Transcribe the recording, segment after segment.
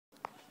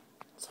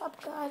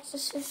up, guys?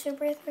 This is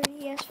Super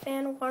 3DS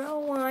Fan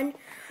 101,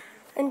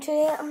 and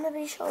today I'm going to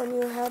be showing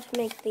you how to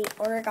make the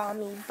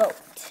origami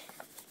boat.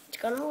 It's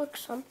going to look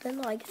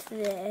something like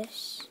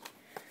this.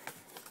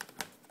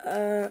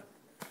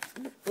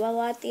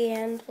 Well, at the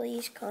end,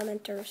 please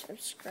comment or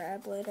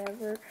subscribe,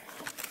 whatever.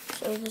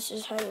 So this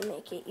is how you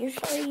make it.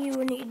 Usually you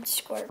would need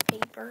square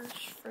papers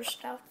for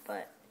stuff,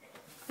 but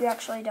you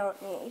actually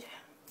don't need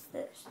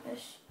this.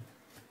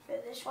 For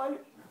this one,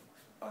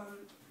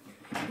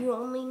 you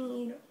only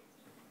need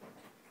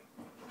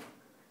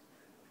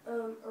a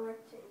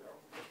rectangle.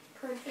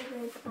 Printed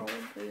paper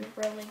would be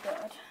really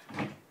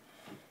good.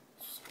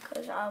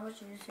 Because I was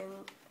using,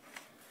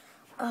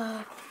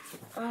 I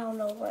don't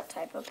know what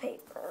type of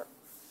paper,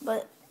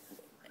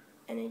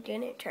 and it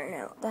didn't turn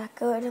out that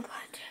good,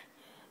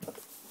 but,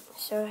 okay,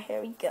 so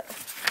here we go.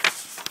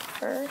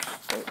 First,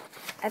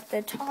 at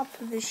the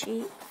top of the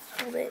sheet,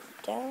 hold it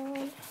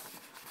down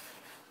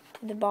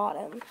to the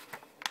bottom.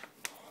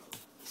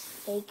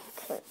 Make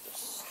a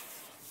crease.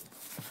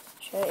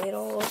 So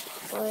it'll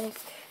look like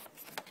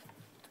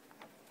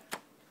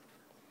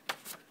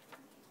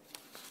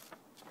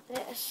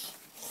this.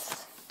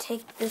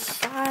 Take the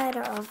side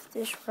of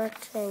this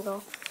rectangle,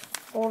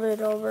 fold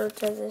it over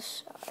to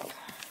this side.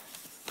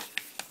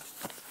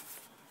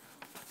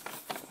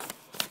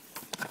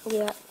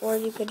 Yeah, or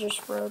you could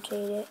just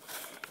rotate it,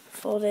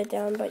 fold it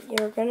down, but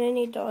you're gonna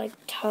need to like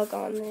tug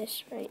on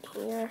this right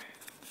here,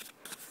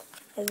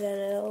 and then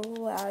it'll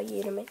allow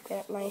you to make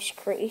that nice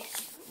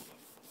crease.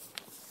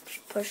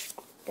 Just push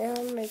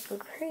down, make a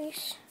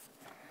crease,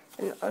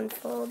 and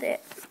unfold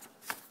it.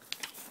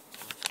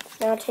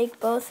 Now take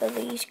both of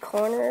these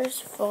corners,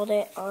 fold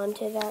it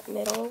onto that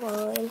middle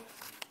line.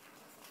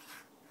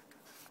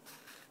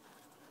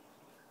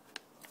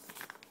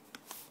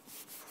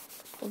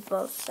 Fold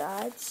both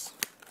sides.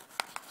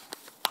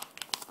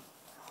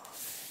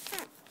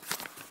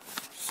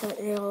 So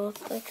it'll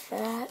look like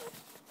that.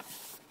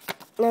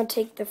 Now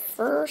take the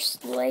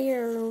first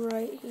layer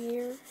right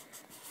here.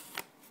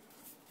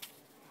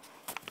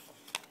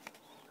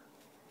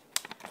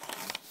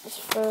 This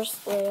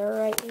first layer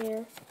right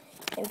here.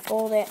 And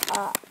fold it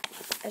up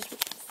as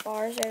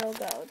far as it'll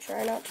go.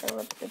 Try not to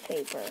rip the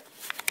paper.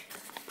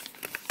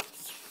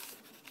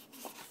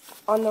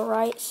 On the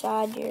right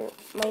side, you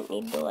might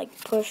need to like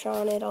push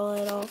on it a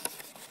little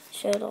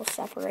so it'll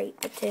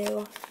separate the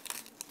two.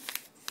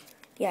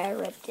 Yeah, I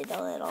ripped it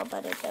a little,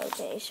 but it's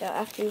okay. So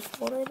after you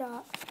fold it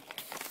up,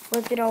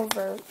 flip it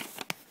over.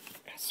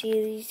 See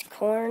these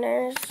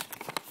corners?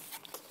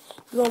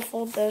 You're going to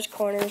fold those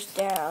corners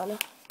down.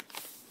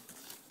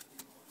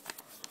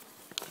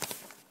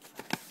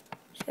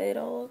 So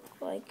it'll look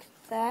like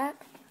that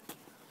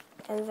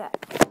and that.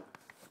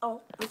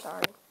 Oh, I'm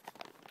sorry.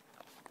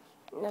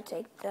 Now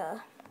take the...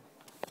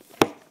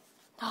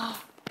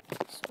 Oh,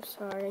 so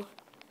sorry.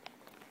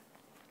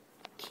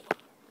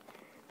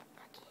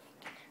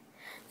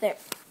 There.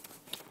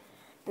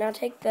 Now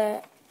take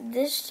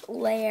this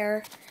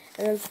layer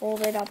and then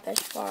fold it up as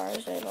far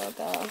as it'll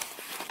go.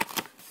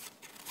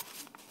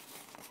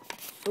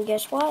 And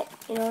guess what?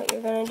 You know what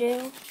you're going to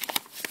do?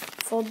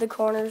 Fold the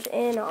corners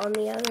in on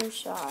the other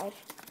side.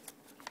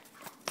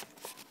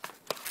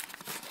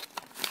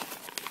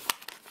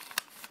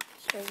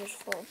 So just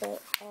fold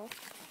it up.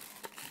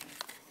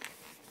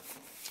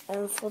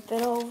 And flip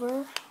it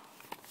over.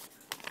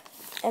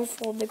 And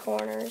fold the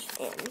corners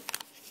in.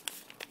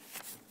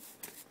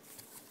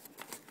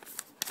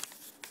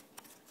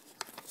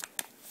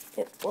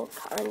 It will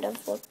kind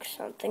of look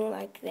something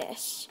like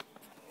this.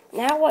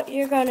 Now what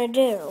you're going to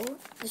do,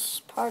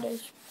 this part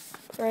is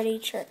pretty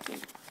tricky.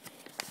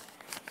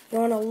 You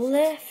want to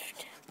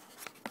lift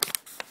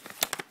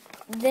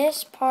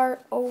this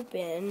part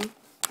open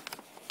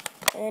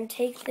and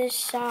take this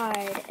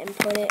side and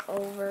put it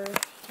over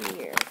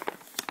here.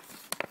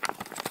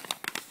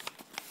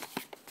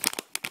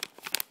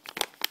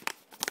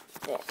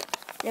 There.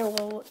 It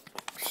will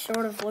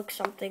sort of look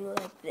something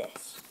like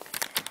this.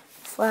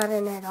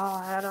 Flatten it all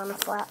out on a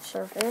flat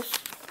surface.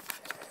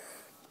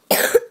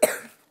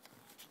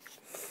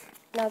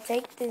 Now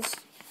take this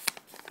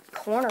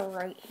corner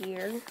right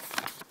here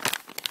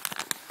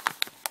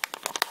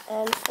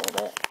and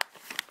fold it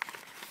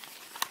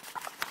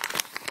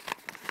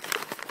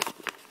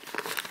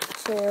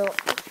to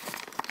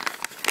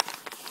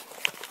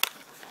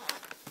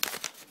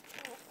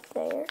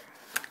there.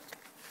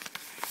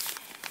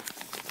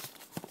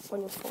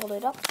 When you fold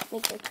it up,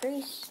 make a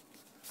crease.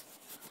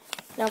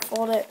 Now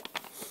fold it.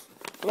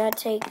 Now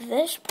take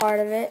this part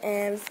of it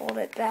and fold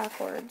it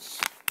backwards.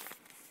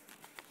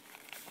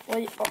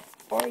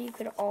 Or you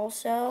could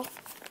also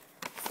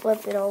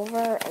flip it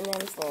over and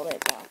then fold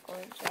it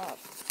backwards up.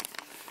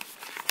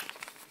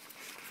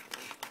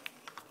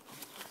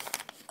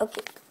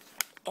 Okay,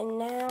 and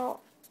now,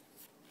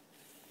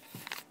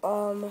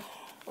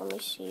 let me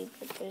see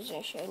the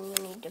position you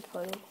need to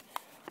put it.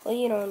 Well,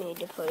 you don't need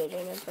to put it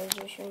in a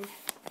position,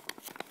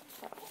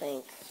 I don't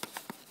think.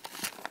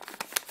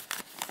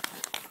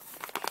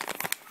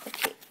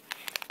 Okay,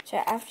 so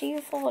after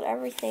you fold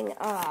everything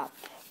up,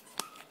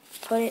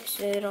 put it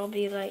so it'll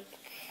be like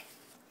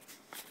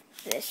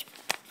this,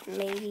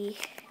 maybe.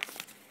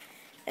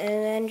 And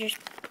then just...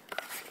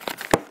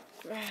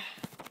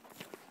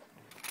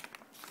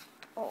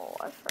 Oh,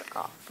 I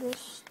forgot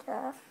this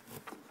stuff.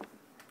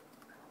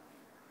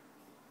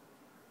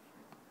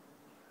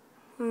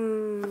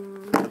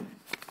 And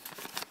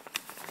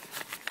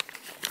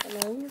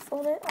then you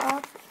fold it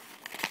up,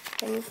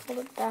 and you fold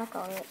it back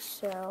on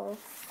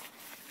itself.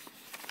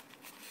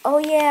 Oh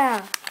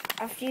yeah,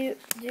 after you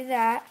do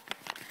that,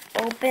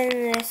 open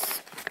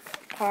this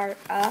part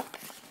up,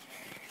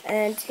 and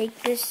then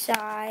take this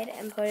side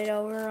and put it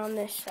over on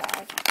this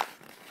side.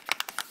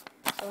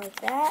 Like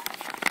that,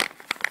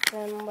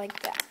 and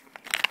like that.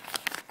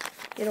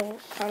 It'll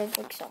kind of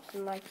look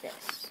something like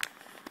this.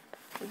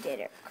 You did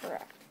it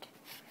correct.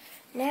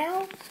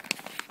 Now,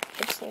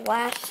 it's the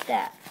last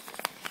step.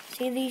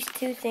 See these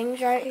two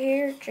things right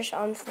here? Just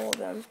unfold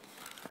them.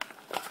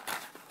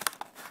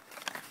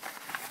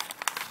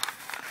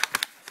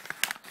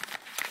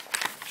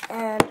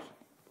 And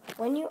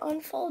when you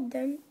unfold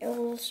them, it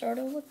will sort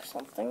of look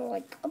something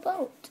like a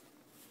boat.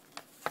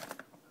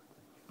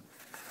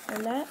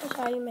 And that is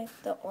how you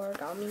make the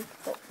origami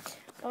boat.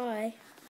 Bye.